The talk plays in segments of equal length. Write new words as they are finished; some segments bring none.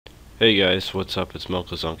Hey guys, what's up? It's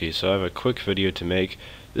munclesonkey. So I have a quick video to make.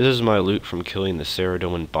 This is my loot from killing the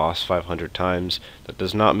Saradomin boss 500 times. That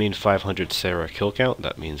does not mean 500 Sara kill count.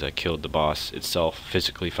 That means I killed the boss itself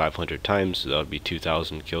physically 500 times. So that would be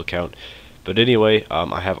 2,000 kill count. But anyway,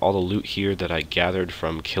 I have all the loot here that I gathered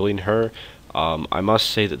from killing her. I must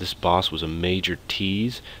say that this boss was a major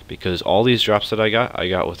tease because all these drops that I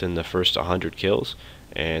got within the first 100 kills.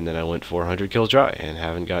 And then I went 400 kills dry and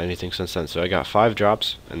haven't got anything since then. So I got 5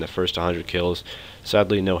 drops in the first 100 kills.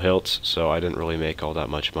 Sadly, no hilts, so I didn't really make all that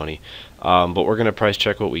much money. But we're going to price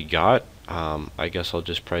check what we got. I guess I'll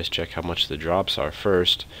just price check how much the drops are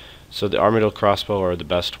first. So the Armadillo crossbow are the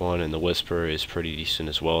best one, and the Whisper is pretty decent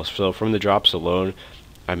as well. So from the drops alone,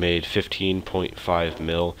 I made 15.5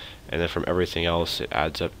 mil, and then from everything else it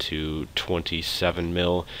adds up to 27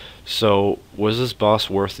 mil. So was this boss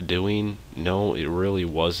worth doing? No, it really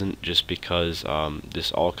wasn't, just because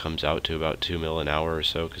this all comes out to about 2 mil an hour or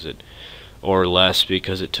so, or less,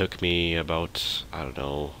 because it took me about, I don't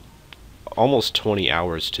know, almost 20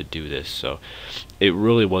 hours to do this. So it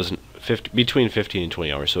really wasn't between 15 and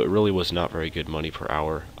 20 hours, so it really was not very good money per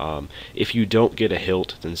hour. If you don't get a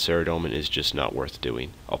hilt, then Saradomin is just not worth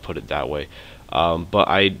doing. I'll put it that way. But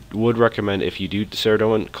I would recommend, if you do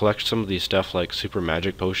Saradomin, collect some of these stuff like super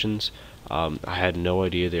magic potions. I had no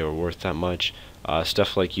idea they were worth that much.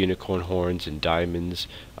 Stuff like unicorn horns and diamonds,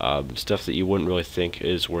 stuff that you wouldn't really think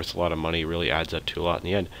is worth a lot of money, really adds up to a lot in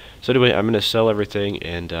the end. So anyway, I'm going to sell everything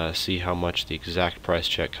and see how much the exact price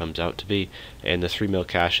check comes out to be. And the 3 mil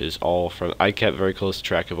cash is all from, I kept very close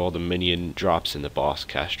track of all the minion drops and the boss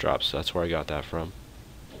cash drops, so that's where I got that from.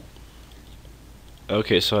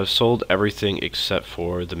 Okay, so I've sold everything except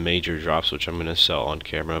for the major drops, which I'm going to sell on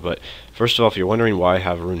camera. But first of all, if you're wondering why I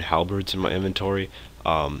have rune halberds in my inventory,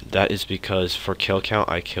 that is because for kill count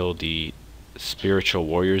I killed the spiritual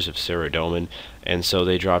warriors of Saradomin, and so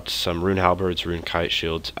they dropped some rune halberds, rune kite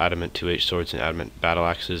shields, adamant 2H swords, and adamant battle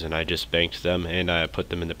axes, and I just banked them and I put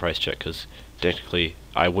them in the price check because technically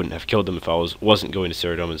I wouldn't have killed them if I wasn't going to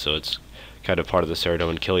Saradomin, so it's kind of part of the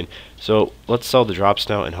Saradomin killing. So let's sell the drops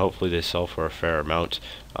now, and hopefully they sell for a fair amount.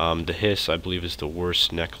 The hiss, I believe, is the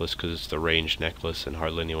worst necklace because it's the range necklace and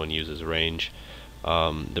hardly anyone uses range.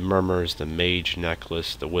 The murmur is the mage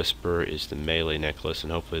necklace, the whisper is the melee necklace,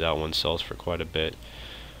 and hopefully that one sells for quite a bit.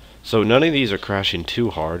 So none of these are crashing too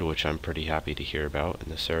hard, which I'm pretty happy to hear about,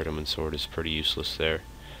 and the Saradomin sword is pretty useless there.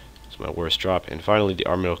 It's my worst drop. And finally the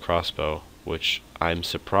Armadillo crossbow, which I'm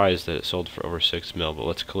surprised that it sold for over 6 mil, but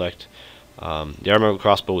let's collect. The Armadillo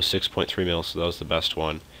crossbow was 6.3 mil, so that was the best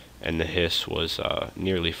one, and the hiss was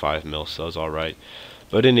nearly 5 mil, so that was alright.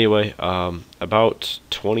 But anyway, about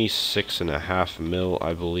 26.5 mil,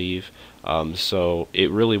 I believe. So it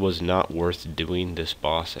really was not worth doing this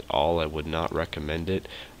boss at all. I would not recommend it,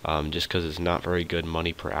 just because it's not very good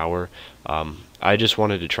money per hour. I just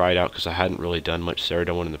wanted to try it out because I hadn't really done much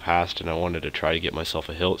Saradomin in the past, and I wanted to try to get myself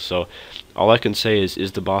a hilt. So all I can say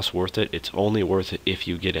is the boss worth it? It's only worth it if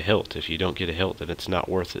you get a hilt. If you don't get a hilt, then it's not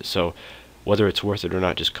worth it. So whether it's worth it or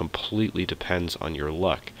not just completely depends on your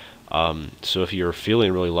luck. So if you're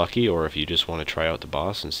feeling really lucky, or if you just want to try out the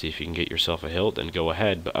boss and see if you can get yourself a hilt, then go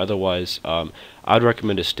ahead. But otherwise, I'd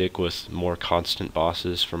recommend to stick with more constant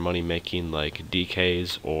bosses for money making, like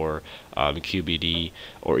DKs or QBD,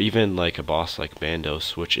 or even like a boss like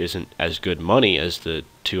Mandos, which isn't as good money as the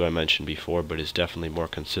two I mentioned before, but is definitely more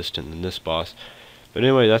consistent than this boss. But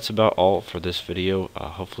anyway, that's about all for this video.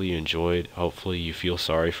 Hopefully you enjoyed. Hopefully you feel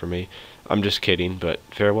sorry for me. I'm just kidding, but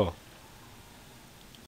farewell.